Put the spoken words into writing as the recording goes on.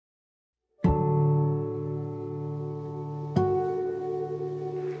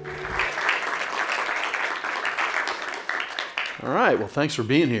All right, well, thanks for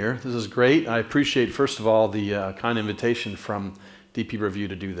being here. This is great. I appreciate, first of all, the kind invitation from DP Review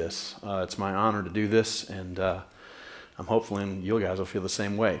to do this. It's my honor to do this, and I'm hoping you guys will feel the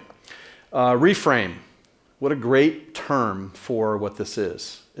same way. Reframe. What a great term for what this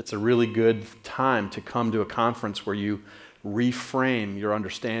is. It's a really good time to come to a conference where you reframe your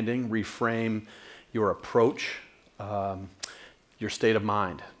understanding, reframe your approach, your state of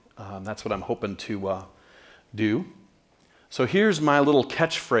mind. That's what I'm hoping to do. So here's my little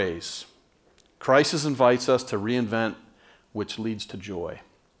catchphrase. Crisis invites us to reinvent, which leads to joy.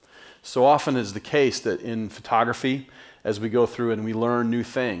 So often is the case that in photography, as we go through and we learn new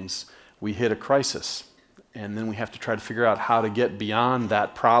things, we hit a crisis. And then we have to try to figure out how to get beyond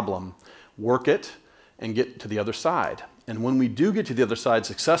that problem, work it, and get to the other side. And when we do get to the other side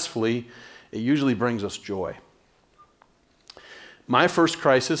successfully, it usually brings us joy. My first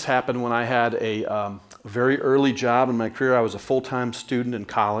crisis happened when I had a very early job in my career. I was a full-time student in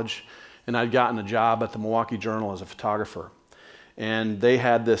college, and I'd gotten a job at the Milwaukee Journal as a photographer. And they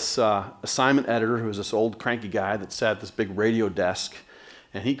had this assignment editor who was this old cranky guy that sat at this big radio desk.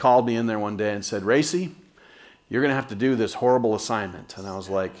 And he called me in there one day and said, "Racey, you're going to have to do this horrible assignment." And I was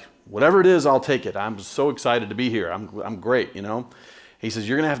like, "Whatever it is, I'll take it. I'm so excited to be here. I'm great, you know." He says,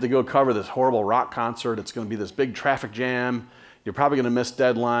 "You're going to have to go cover this horrible rock concert. It's going to be this big traffic jam. You're probably going to miss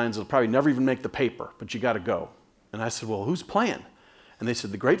deadlines. It'll probably never even make the paper, but you got to go." And I said, "Well, who's playing?" And they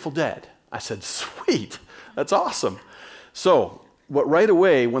said, "The Grateful Dead." I said, "Sweet, that's awesome." So right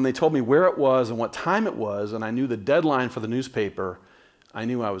away, when they told me where it was and what time it was, and I knew the deadline for the newspaper, I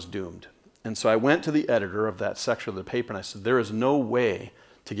knew I was doomed. And so I went to the editor of that section of the paper and I said, "There is no way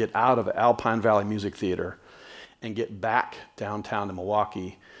to get out of Alpine Valley Music Theater and get back downtown to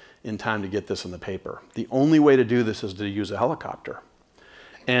Milwaukee in time to get this in the paper. The only way to do this is to use a helicopter."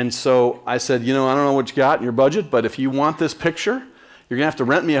 And so I said, "You know, I don't know what you got in your budget, but if you want this picture, you're going to have to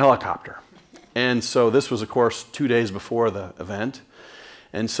rent me a helicopter." And so this was, of course, 2 days before the event.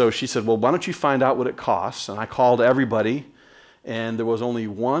 And so she said, "Well, why don't you find out what it costs?" And I called everybody, and there was only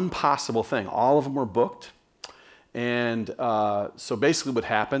one possible thing. All of them were booked. And so basically what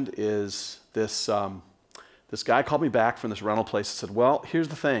happened is this guy called me back from this rental place and said, "Well, here's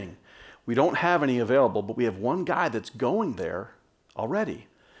the thing. We don't have any available, but we have one guy that's going there already.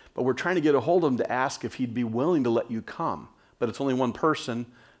 But we're trying to get a hold of him to ask if he'd be willing to let you come. But it's only one person.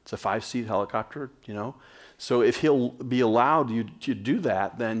 It's a 5-seat helicopter, you know. So if he'll be allowed you to do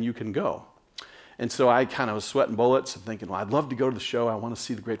that, then you can go." And so I kind of was sweating bullets and thinking, well, I'd love to go to the show. I want to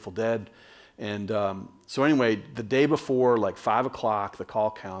see the Grateful Dead. And so anyway, the day before, like 5 o'clock, the call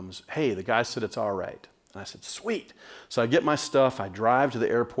comes, "Hey, the guy said it's all right." And I said, "Sweet." So I get my stuff, I drive to the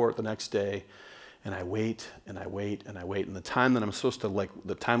airport the next day, and I wait, and I wait, and I wait. And the time that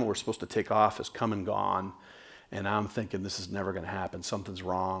the time that we're supposed to take off has come and gone. And I'm thinking, this is never going to happen. Something's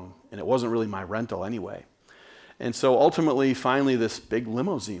wrong. And it wasn't really my rental anyway. And so ultimately, finally, this big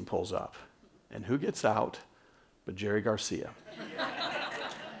limousine pulls up. And who gets out but Jerry Garcia?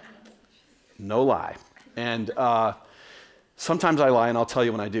 No lie. And sometimes I lie, and I'll tell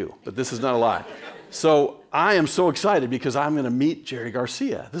you when I do. But this is not a lie. So I am so excited because I'm going to meet Jerry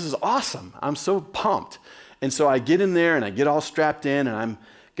Garcia. This is awesome. I'm so pumped. And so I get in there, and I get all strapped in, and I'm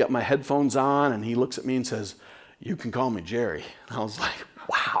got my headphones on, and he looks at me and says, "You can call me Jerry." And I was like,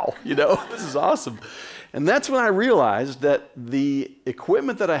 wow, you know, this is awesome. And that's when I realized that the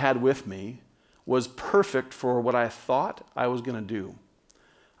equipment that I had with me was perfect for what I thought I was going to do.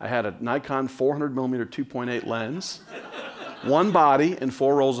 I had a Nikon 400mm 2.8 lens, one body, and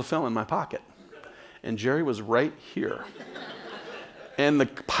 4 rolls of film in my pocket. And Jerry was right here. And the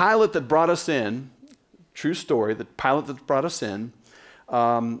pilot that brought us in, true story, the pilot that brought us in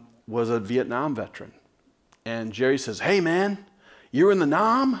was a Vietnam veteran. And Jerry says, "Hey, man, you're in the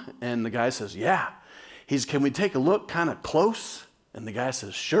Nam?" And the guy says, "Yeah." He's, "Can we take a look kind of close?" And the guy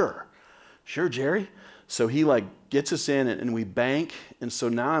says, "Sure. Sure, Jerry." So he like gets us in, and we bank. And so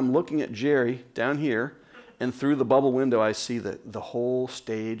now I'm looking at Jerry down here, and through the bubble window, I see the whole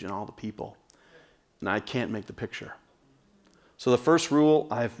stage and all the people. And I can't make the picture. So the first rule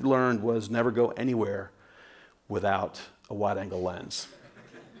I've learned was never go anywhere without a wide-angle lens.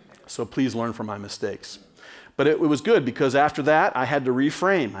 So please learn from my mistakes. But it was good because after that, I had to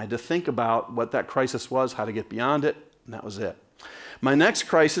reframe. I had to think about what that crisis was, how to get beyond it, and that was it. My next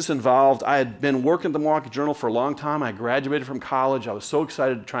crisis involved, I had been working at the Milwaukee Journal for a long time. I graduated from college. I was so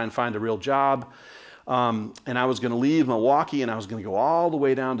excited to try and find a real job. And I was going to leave Milwaukee, and I was going to go all the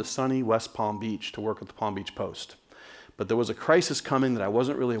way down to sunny West Palm Beach to work at the Palm Beach Post. But there was a crisis coming that I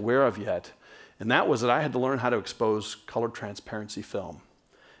wasn't really aware of yet, and that was that I had to learn how to expose color transparency film.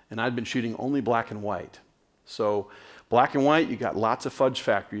 And I'd been shooting only black and white. So Black and white, you got lots of fudge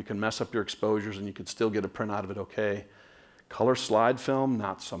factor. You can mess up your exposures and you could still get a print out of it okay. Color slide film,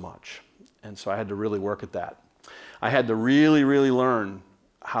 not so much. And so I had to really work at that. I had to really, really learn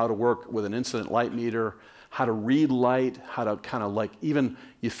how to work with an incident light meter, how to read light, how to kind of like, even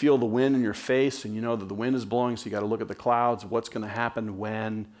you feel the wind in your face and you know that the wind is blowing, so you got to look at the clouds, what's going to happen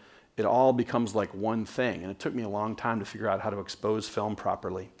when. It all becomes like one thing. And it took me a long time to figure out how to expose film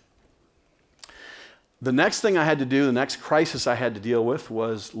properly. The next thing I had to do, the next crisis I had to deal with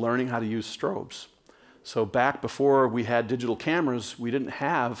was learning how to use strobes. So back before we had digital cameras, we didn't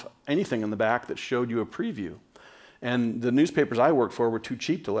have anything in the back that showed you a preview. And the newspapers I worked for were too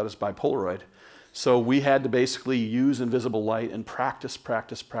cheap to let us buy Polaroid. So we had to basically use invisible light and practice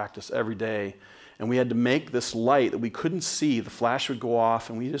every day. And we had to make this light that we couldn't see. The flash would go off,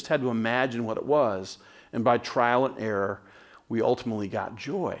 and we just had to imagine what it was. And by trial and error, we ultimately got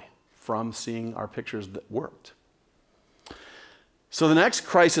joy from seeing our pictures that worked. So the next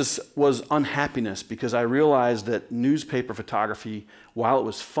crisis was unhappiness, because I realized that newspaper photography, while it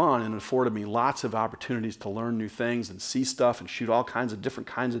was fun and afforded me lots of opportunities to learn new things and see stuff and shoot all kinds of different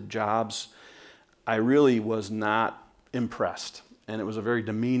kinds of jobs, I really was not impressed. And it was a very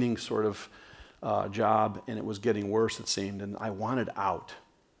demeaning sort of job, and it was getting worse, it seemed, and I wanted out.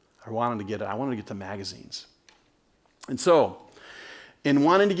 I wanted to get to magazines. And so, in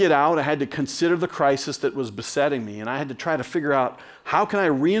wanting to get out, I had to consider the crisis that was besetting me, and I had to try to figure out, how can I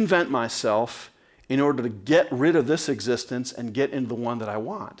reinvent myself in order to get rid of this existence and get into the one that I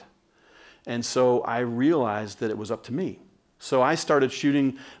want? And so I realized that it was up to me. So I started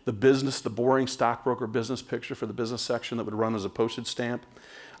shooting the boring stockbroker business picture for the business section that would run as a postage stamp.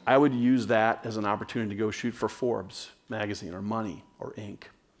 I would use that as an opportunity to go shoot for Forbes magazine or Money or Inc.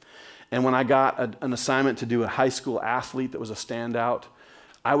 And when I got an assignment to do a high school athlete that was a standout,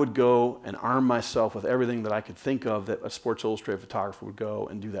 I would go and arm myself with everything that I could think of that a Sports Illustrated photographer would go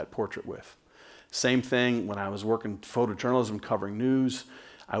and do that portrait with. Same thing when I was working photojournalism covering news.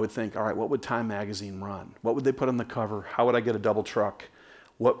 I would think, all right, what would Time magazine run? What would they put on the cover? How would I get a double truck?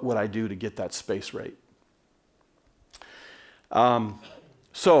 What would I do to get that space rate?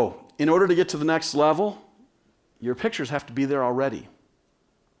 So in order to get to the next level, your pictures have to be there already.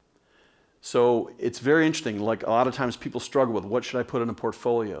 So it's very interesting. Like, a lot of times people struggle with, what should I put in a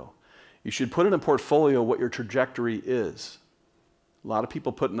portfolio? You should put in a portfolio what your trajectory is. A lot of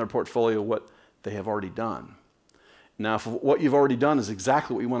people put in their portfolio what they have already done. Now, if what you've already done is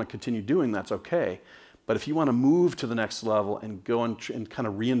exactly what you want to continue doing, that's okay. But if you want to move to the next level and go and kind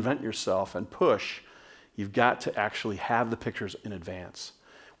of reinvent yourself and push, you've got to actually have the pictures in advance,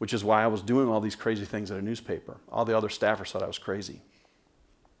 which is why I was doing all these crazy things at a newspaper. All the other staffers thought I was crazy.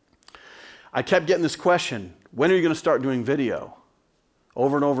 I kept getting this question, when are you going to start doing video?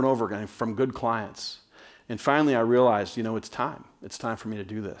 Over and over and over again from good clients. And finally I realized, it's time. It's time for me to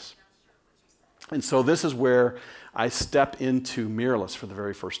do this. And so this is where I step into mirrorless for the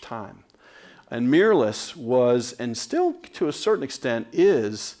very first time. And mirrorless was, and still to a certain extent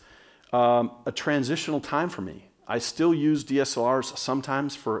is, a transitional time for me. I still use DSLRs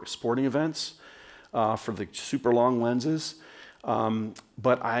sometimes for sporting events, for the super long lenses,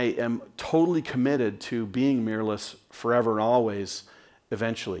 but I am totally committed to being mirrorless forever and always,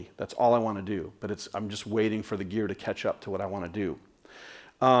 eventually. That's all I want to do, but I'm just waiting for the gear to catch up to what I want to do.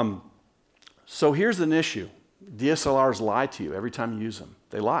 So here's an issue. DSLRs lie to you every time you use them.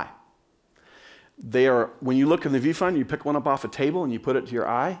 They lie. When you look in the viewfinder, you pick one up off a table and you put it to your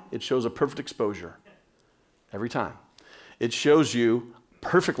eye, it shows a perfect exposure every time. It shows you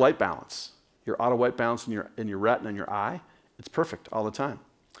perfect light balance. Your auto white balance in your retina and your eye, it's perfect all the time.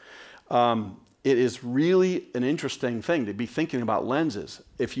 It is really an interesting thing to be thinking about lenses.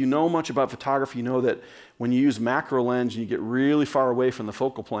 If you know much about photography, you know that when you use macro lens and you get really far away from the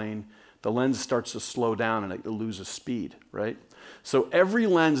focal plane, the lens starts to slow down and it loses speed, right? So every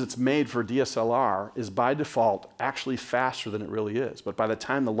lens that's made for DSLR is by default actually faster than it really is. But by the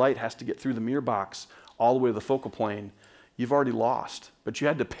time the light has to get through the mirror box all the way to the focal plane, you've already lost. But you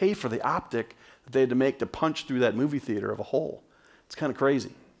had to pay for the optic that they had to make to punch through that movie theater of a hole. It's kind of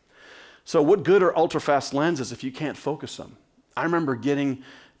crazy. So what good are ultra-fast lenses if you can't focus them? I remember getting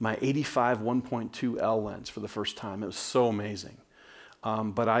my 85 1.2L lens for the first time. It was so amazing.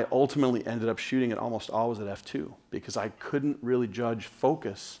 But I ultimately ended up shooting it almost always at f2 because I couldn't really judge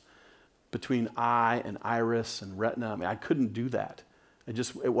focus between eye and iris and retina. I mean, I couldn't do that.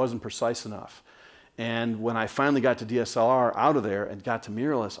 It wasn't precise enough. And when I finally got to DSLR out of there and got to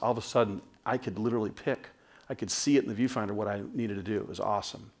mirrorless, all of a sudden I could literally pick. I could see it in the viewfinder what I needed to do. It was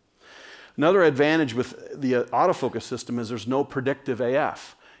awesome. Another advantage with the autofocus system is there's no predictive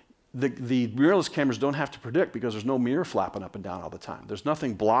AF. the mirrorless cameras don't have to predict because there's no mirror flapping up and down all the time. There's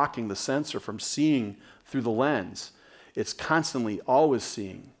nothing blocking the sensor from seeing through the lens. It's constantly always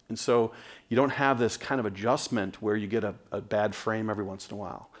seeing. And so you don't have this kind of adjustment where you get a bad frame every once in a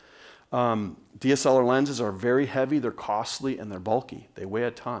while. DSLR lenses are very heavy, they're costly, and they're bulky. They weigh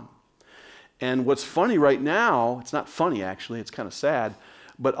a ton. And what's funny right now, it's not funny actually, it's kind of sad,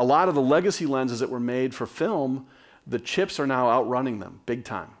 but a lot of the legacy lenses that were made for film, the chips are now outrunning them big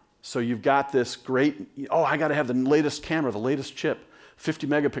time. So you've got this great, oh, I got to have the latest camera, the latest chip, 50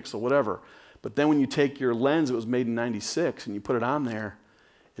 megapixel, whatever. But then when you take your lens that was made in '96 and you put it on there,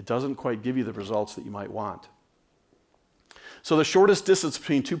 it doesn't quite give you the results that you might want. So the shortest distance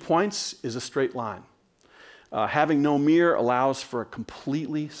between 2 points is a straight line. Having no mirror allows for a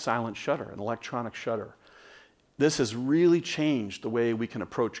completely silent shutter, an electronic shutter. This has really changed the way we can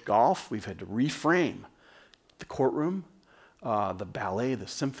approach golf. We've had to reframe the courtroom, the ballet, the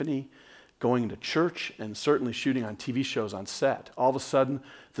symphony, going to church, and certainly shooting on TV shows on set. All of a sudden,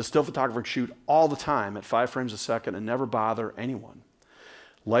 the still photographer can shoot all the time at 5 frames a second and never bother anyone.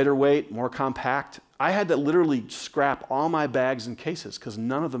 Lighter weight, more compact. I had to literally scrap all my bags and cases because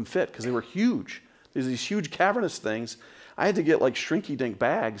none of them fit because they were huge. There's these huge cavernous things. I had to get like shrinky-dink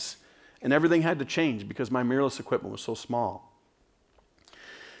bags, and everything had to change because my mirrorless equipment was so small.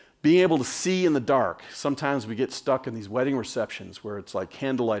 Being able to see in the dark. Sometimes we get stuck in these wedding receptions where it's like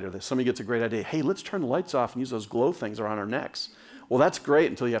candlelight, or somebody gets a great idea. Hey, let's turn the lights off and use those glow things around our necks. Well, that's great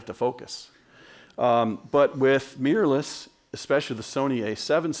until you have to focus. But with mirrorless, especially the Sony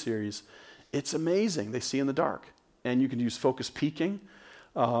A7 series, it's amazing. They see in the dark. And you can use focus peaking.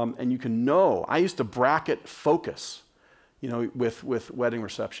 And you can know. I used to bracket focus, you know, with wedding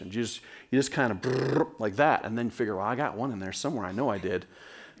receptions. You just kind of like that, and then figure, well, I got one in there somewhere. I know I did.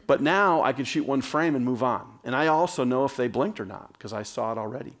 But now I can shoot one frame and move on. And I also know if they blinked or not because I saw it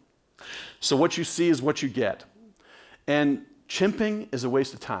already. So what you see is what you get. And chimping is a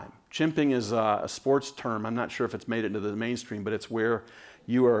waste of time. Chimping is a sports term. I'm not sure if it's made it into the mainstream, but it's where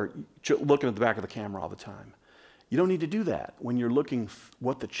you are looking at the back of the camera all the time. You don't need to do that. When you're looking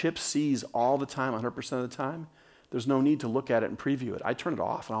what the chip sees all the time, 100% of the time, there's no need to look at it and preview it. I turn it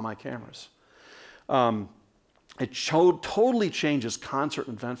off on all my cameras. It totally changes concert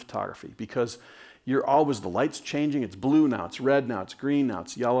and event photography because you're always, the light's changing. It's blue now, it's red now, it's green now,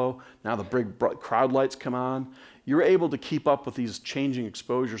 it's yellow. Now the big crowd lights come on. You're able to keep up with these changing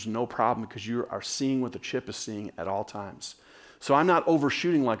exposures no problem because you are seeing what the chip is seeing at all times. So I'm not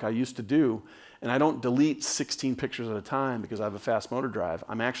overshooting like I used to do. And I don't delete 16 pictures at a time because I have a fast motor drive.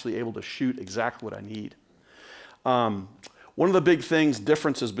 I'm actually able to shoot exactly what I need. One of the big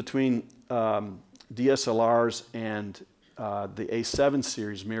differences between DSLRs and the A7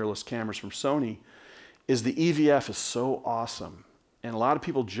 series mirrorless cameras from Sony is the EVF is so awesome. And a lot of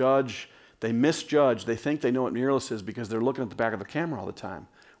people they misjudge, they think they know what mirrorless is because they're looking at the back of the camera all the time,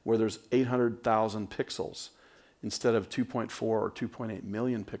 where there's 800,000 pixels instead of 2.4 or 2.8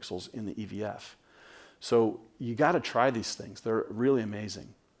 million pixels in the EVF. So you got to try these things. They're really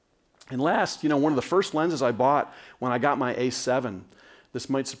amazing. And last, one of the first lenses I bought when I got my A7, this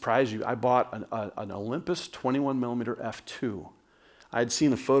might surprise you, I bought an Olympus 21mm f2. I had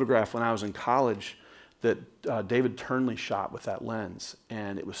seen a photograph when I was in college that David Turnley shot with that lens,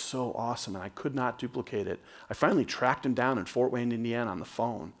 and it was so awesome, and I could not duplicate it. I finally tracked him down in Fort Wayne, Indiana on the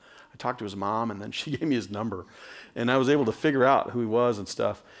phone. I talked to his mom, and then she gave me his number, and I was able to figure out who he was and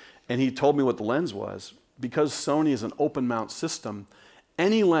stuff, and he told me what the lens was. Because Sony is an open mount system,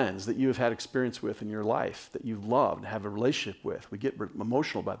 any lens that you have had experience with in your life that you've loved, have a relationship with, we get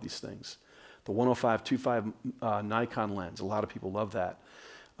emotional about these things. The 105-25 Nikon lens, a lot of people love that.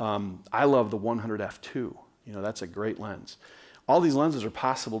 I love the 100 f2. That's a great lens. All these lenses are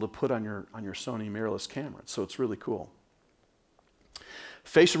possible to put on your Sony mirrorless camera, so it's really cool.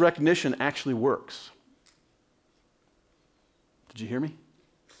 Facial recognition actually works. Did you hear me?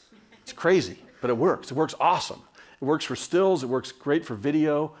 It's crazy, but it works. It works awesome. It works for stills. It works great for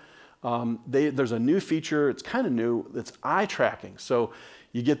video. There's a new feature. It's kind of new. That's eye tracking. So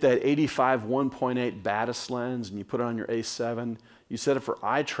you get that 85 1.8 Batis lens, and you put it on your A7. You set it for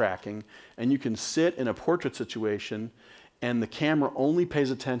eye tracking, and you can sit in a portrait situation, and the camera only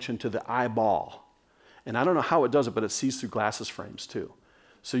pays attention to the eyeball. And I don't know how it does it, but it sees through glasses frames too.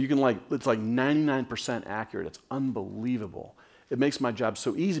 So you can it's like 99% accurate. It's unbelievable. It makes my job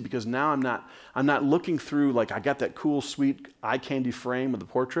so easy because now I'm not looking through I got that cool, sweet eye candy frame with the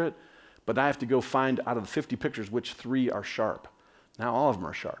portrait, but I have to go find out of the 50 pictures which 3 are sharp. Now all of them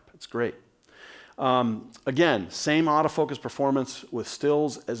are sharp. It's great. Again, same autofocus performance with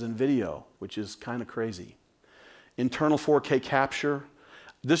stills as in video, which is kind of crazy. Internal 4K capture.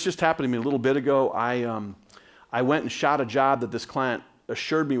 This just happened to me a little bit ago. I went and shot a job that this client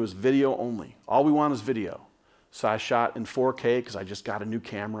assured me was video only. All we want is video. So I shot in 4K because I just got a new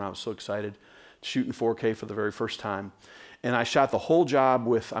camera. I was so excited to shoot in 4K for the very first time. And I shot the whole job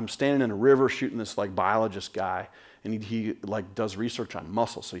with, I'm standing in a river shooting this like biologist guy, and he like does research on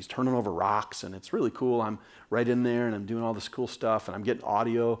mussels. So he's turning over rocks, and it's really cool. I'm right in there, and I'm doing all this cool stuff, and I'm getting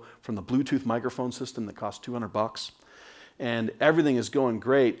audio from the Bluetooth microphone system that costs $200. And everything is going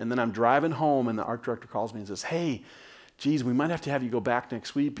great. And then I'm driving home, and the art director calls me and says, hey, geez, we might have to have you go back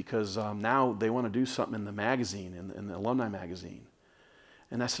next week because now they want to do something in the magazine, in the alumni magazine.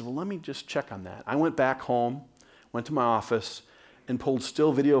 And I said, well, let me just check on that. I went back home, went to my office, and pulled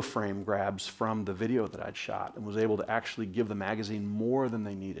still video frame grabs from the video that I'd shot and was able to actually give the magazine more than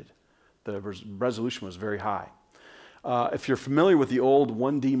they needed. The resolution was very high. If you're familiar with the old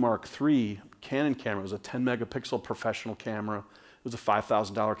 1D Mark III Canon camera, it was a 10 megapixel professional camera. It was a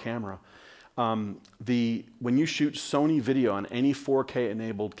 $5,000 camera. When you shoot Sony video on any 4K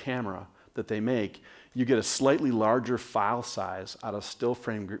enabled camera that they make, you get a slightly larger file size out of still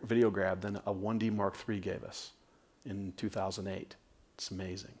frame video grab than a 1D Mark III gave us in 2008. It's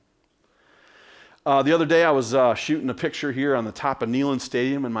amazing. The other day I was shooting a picture here on the top of Neyland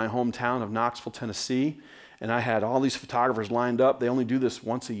Stadium in my hometown of Knoxville, Tennessee, and I had all these photographers lined up. They only do this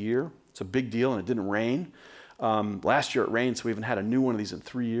once a year. It's a big deal, and it didn't rain. Last year it rained, so we haven't had a new one of these in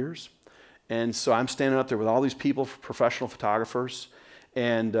 3 years. And so I'm standing out there with all these people, professional photographers,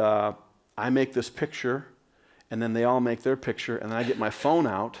 and I make this picture, and then they all make their picture, and then I get my phone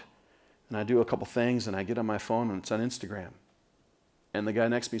out, and I do a couple things, and I get on my phone, and it's on Instagram. And the guy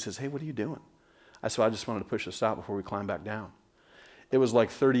next to me says, hey, what are you doing? I said, I just wanted to push this out before we climb back down. It was like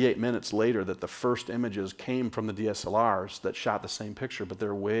 38 minutes later that the first images came from the DSLRs that shot the same picture, but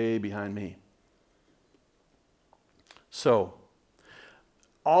they're way behind me. So,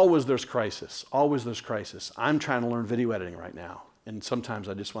 always there's crisis. Always there's crisis. I'm trying to learn video editing right now, and sometimes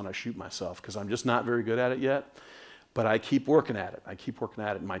I just want to shoot myself because I'm just not very good at it yet, but I keep working at it. I keep working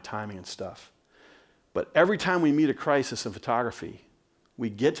at it in my timing and stuff. But every time we meet a crisis in photography, we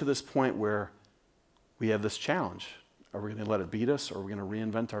get to this point where we have this challenge. Are we going to let it beat us, or are we going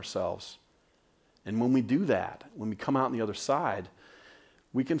to reinvent ourselves? And when we do that, when we come out on the other side,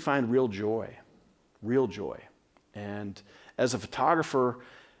 we can find real joy, real joy. And as a photographer,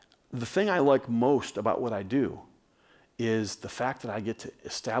 the thing I like most about what I do is the fact that I get to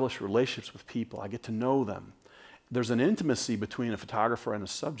establish relationships with people. I get to know them. There's an intimacy between a photographer and a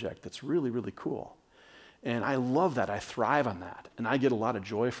subject that's really, really cool. And I love that. I thrive on that. And I get a lot of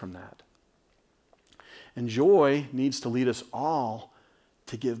joy from that. And joy needs to lead us all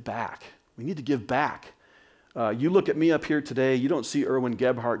to give back. We need to give back. You look at me up here today, you don't see Erwin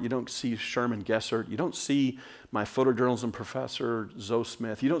Gebhardt, you don't see Sherman Gessert, you don't see my photojournalism professor, Zoe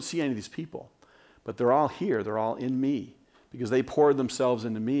Smith, you don't see any of these people. But they're all here, they're all in me, because they poured themselves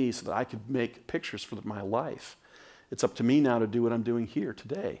into me so that I could make pictures for my life. It's up to me now to do what I'm doing here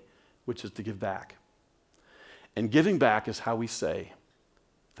today, which is to give back. And giving back is how we say,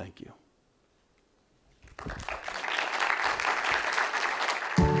 thank you.